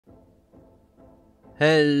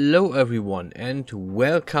Hello everyone and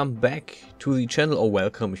welcome back to the channel, or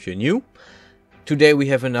welcome if you're new. Today we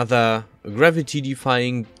have another gravity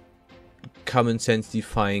defying, common sense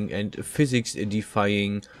defying and physics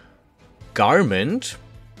defying garment.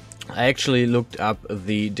 I actually looked up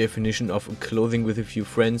the definition of clothing with a few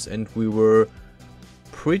friends and we were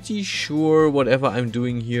pretty sure whatever I'm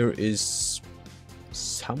doing here is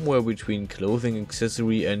somewhere between clothing,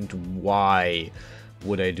 accessory, and why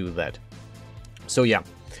would I do that? So yeah,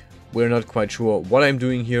 we're not quite sure what I'm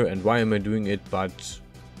doing here and why am I doing it, but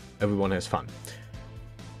everyone has fun.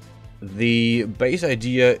 The base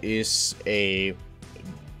idea is a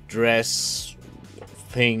dress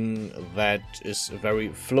thing that is very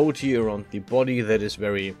floaty around the body, that is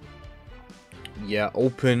very,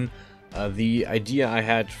 open. The idea I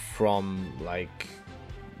had from like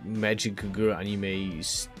magic girl anime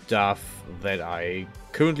stuff that I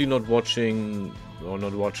currently not watching, or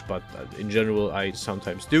not watch, but in general I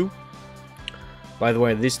sometimes do. By the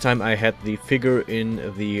way, this time I had the figure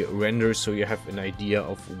in the render, so you have an idea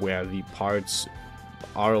of where the parts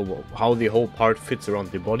are, how the whole part fits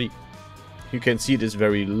around the body. You can see it is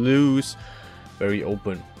very loose, very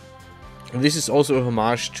open. And this is also a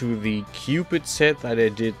homage to the Cupid set that I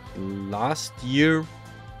did last year.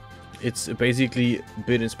 It's basically a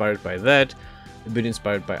bit inspired by that, a bit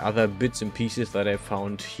inspired by other bits and pieces that I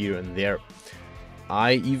found here and there.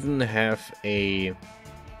 I even have a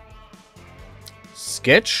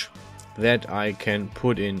sketch that I can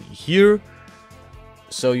put in here,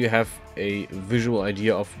 so you have a visual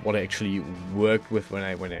idea of what I actually worked with when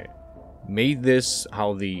I made this,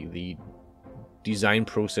 how the design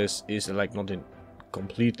process is, like not in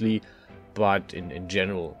completely, but in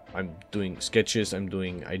general. I'm doing sketches, I'm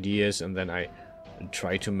doing ideas, and then I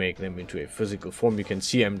try to make them into a physical form. You can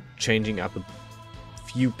see I'm changing up a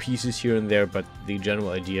few pieces here and there, but the general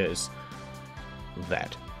idea is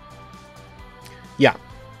that. Yeah.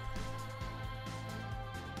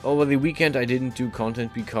 Over the weekend I didn't do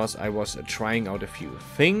content because I was trying out a few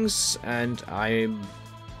things, and I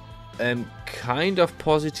am kind of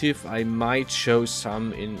positive I might show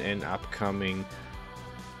some in an upcoming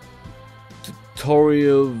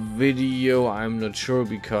tutorial video. I'm not sure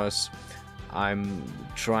because I'm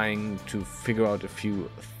trying to figure out a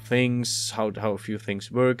few things, how a few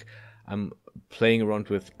things work. I'm playing around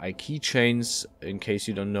with keychains. In case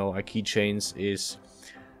you don't know, keychains is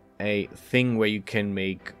a thing where you can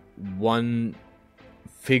make one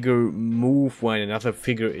figure move when another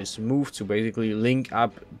figure is moved, to basically link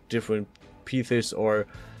up different pieces or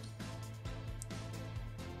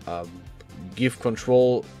give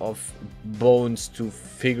control of bones to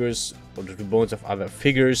figures, or to the bones of other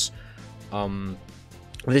figures.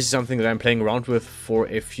 This is something that I'm playing around with for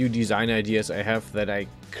a few design ideas I have that I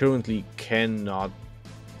currently cannot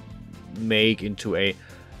make into a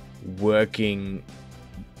working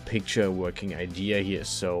picture, working idea here.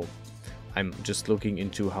 So I'm just looking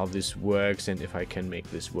into how this works and if I can make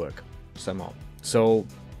this work somehow. So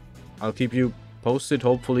I'll keep you posted,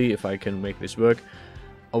 hopefully, if I can make this work.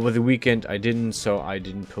 Over the weekend I didn't, so I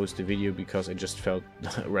didn't post a video because I just felt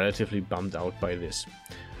relatively bummed out by this.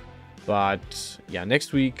 But yeah,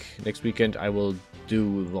 next weekend I will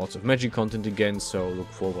do lots of magic content again, so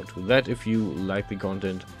look forward to that if you like the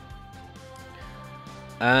content.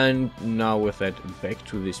 And now with that, back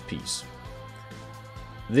to this piece.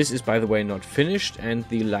 This is, by the way, not finished, and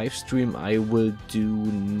the live stream I will do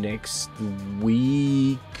next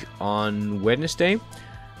week on Wednesday.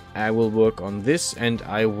 I will work on this and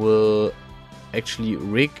I will actually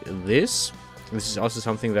rig this. This is also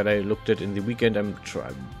something that I looked at in the weekend. I'm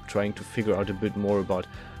trying to figure out a bit more about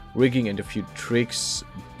rigging and a few tricks,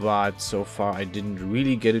 but so far I didn't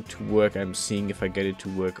really get it to work. I'm seeing if I get it to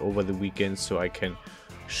work over the weekend so I can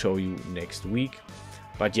show you next week.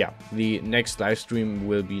 But yeah, the next live stream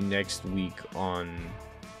will be next week on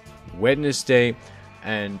Wednesday,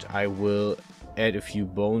 and I will add a few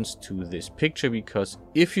bones to this picture, because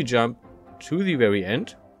if you jump to the very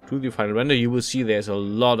end, to the final render, you will see there's a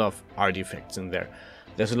lot of artifacts in there.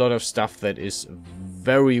 There's a lot of stuff that is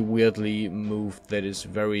very weirdly moved, that is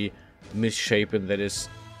very misshapen, that is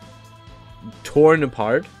torn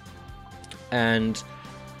apart. And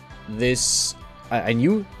this, I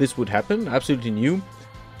knew this would happen, absolutely knew,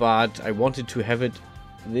 but I wanted to have it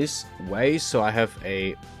this way, so I have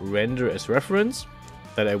a render as reference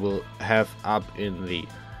that I will have up in the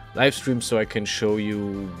live stream, so I can show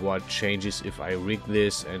you what changes if I rig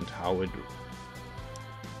this and how it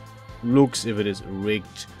looks if it is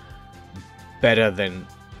rigged better than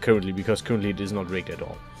currently, because currently it is not rigged at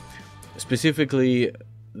all. Specifically,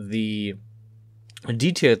 the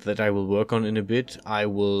detail that I will work on in a bit, I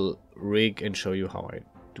will rig and show you how I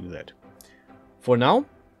do that. For now,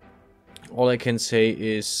 all I can say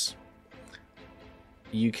is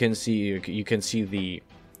you can see the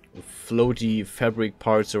floaty fabric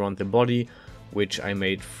parts around the body, which I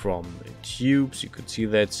made from tubes. You could see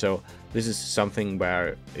that. So this is something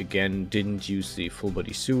where, again, didn't use the full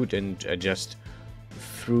body suit, and I just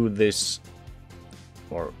threw this,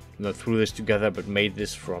 or not threw this together, but made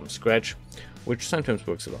this from scratch, which sometimes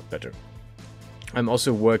works a lot better. I'm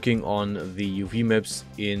also working on the UV maps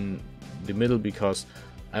in the middle because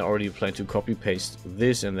I already plan to copy paste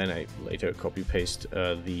this, and then I later copy paste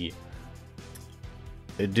the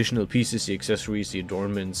additional pieces, the accessories, the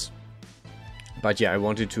adornments. But yeah, I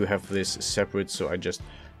wanted to have this separate so I just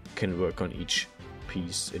can work on each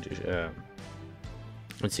piece in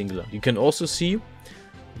singular. You can also see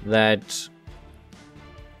that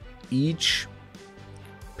each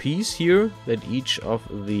piece here, that each of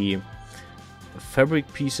the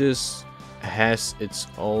fabric pieces has its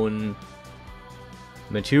own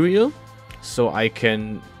material, so I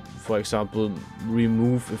can, for example,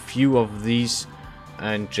 remove a few of these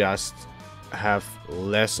and just have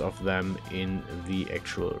less of them in the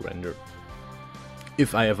actual render,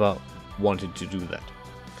 if I ever wanted to do that.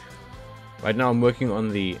 Right now I'm working on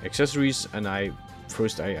the accessories, and I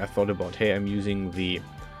thought about, hey, I'm using the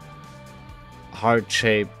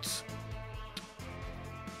heart-shaped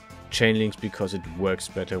chain links because it works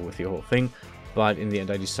better with the whole thing, but in the end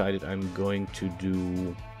I decided I'm going to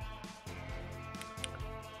do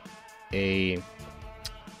an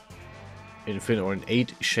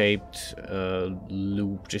 8-shaped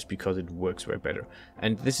loop, just because it works way better.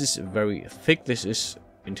 And this is very thick. This is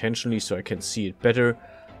intentionally so I can see it better.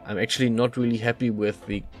 I'm actually not really happy with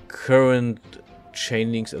the current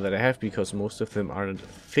chain links that I have, because most of them aren't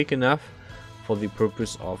thick enough for the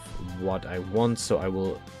purpose of what I want. So I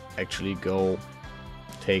will actually go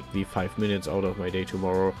take the 5 minutes out of my day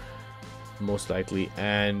tomorrow, most likely,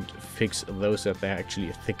 and fix those that they're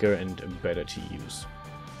actually thicker and better to use.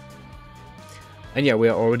 And yeah, we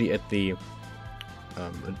are already at the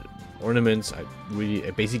ornaments. I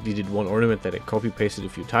basically did one ornament that I copy pasted a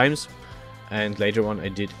few times, and later on I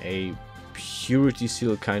did a purity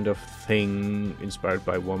seal kind of thing inspired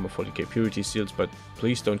by Warhammer 40k purity seals, but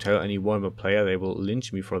please don't tell any Warhammer player, they will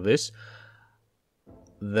lynch me for this,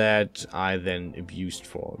 that I then abused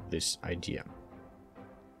for this idea.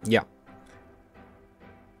 Yeah,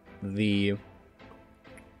 the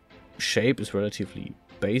shape is relatively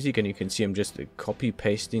basic, and you can see I'm just copy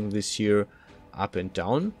pasting this here up and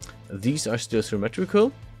down. These are still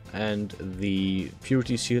symmetrical, and the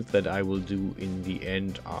purity seals that I will do in the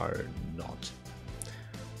end are not.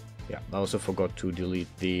 Yeah, I also forgot to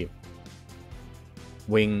delete the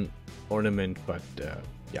wing ornament, but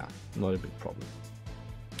yeah, not a big problem.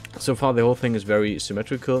 So far the whole thing is very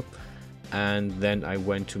symmetrical, and then I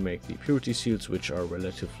went to make the purity seals, which are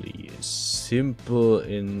relatively simple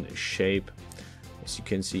in shape, as you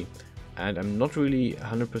can see. And I'm not really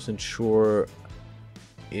 100% sure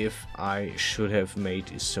if I should have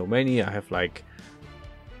made so many. I have like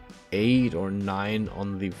 8 or 9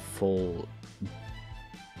 on the full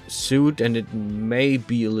suit, and it may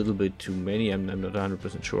be a little bit too many. I'm not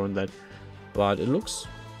 100% sure on that, but it looks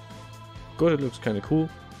good. It looks kind of cool.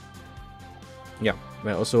 Yeah,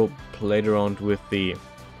 I also played around with the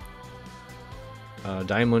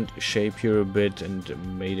diamond shape here a bit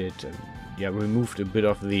and made it, yeah, removed a bit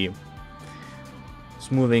of the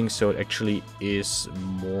smoothing, so it actually is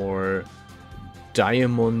more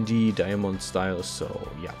diamond-y, diamond style. So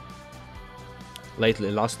yeah.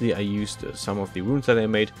 Lastly, I used some of the runes that I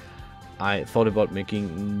made. I thought about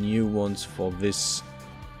making new ones for this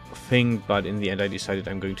thing, but in the end I decided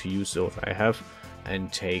I'm going to use those I have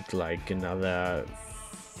and take like another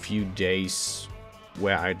few days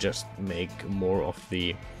where I just make more of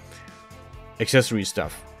the accessory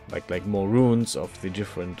stuff, like more runes of the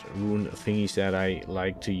different rune thingies that I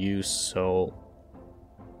like to use, so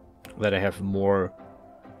that I have more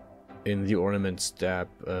in the ornament step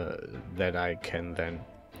that I can then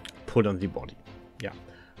put on the body. Yeah,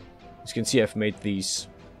 as you can see, I've made these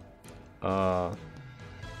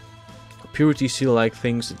purity seal like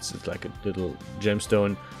things. It's like a little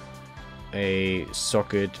gemstone, a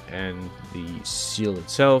socket, and the seal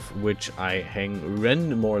itself, which I hang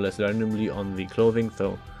more or less randomly on the clothing,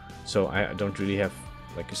 though, so I don't really have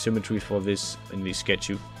like a symmetry for this. In the sketch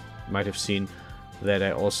you might have seen that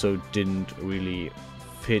I also didn't really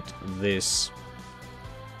fit this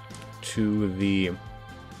to the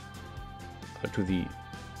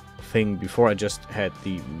thing before. I just had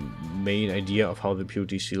the main idea of how the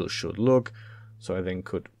purity seal should look, so I then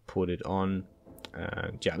could put it on,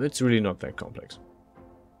 and yeah, it's really not that complex.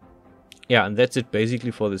 yeah, and that's it basically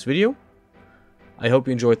for this video. I hope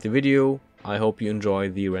you enjoyed the video. I hope you enjoy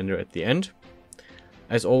the render at the end.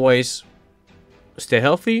 As always, stay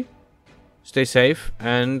healthy, stay safe,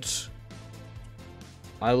 and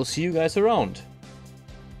I will see you guys around.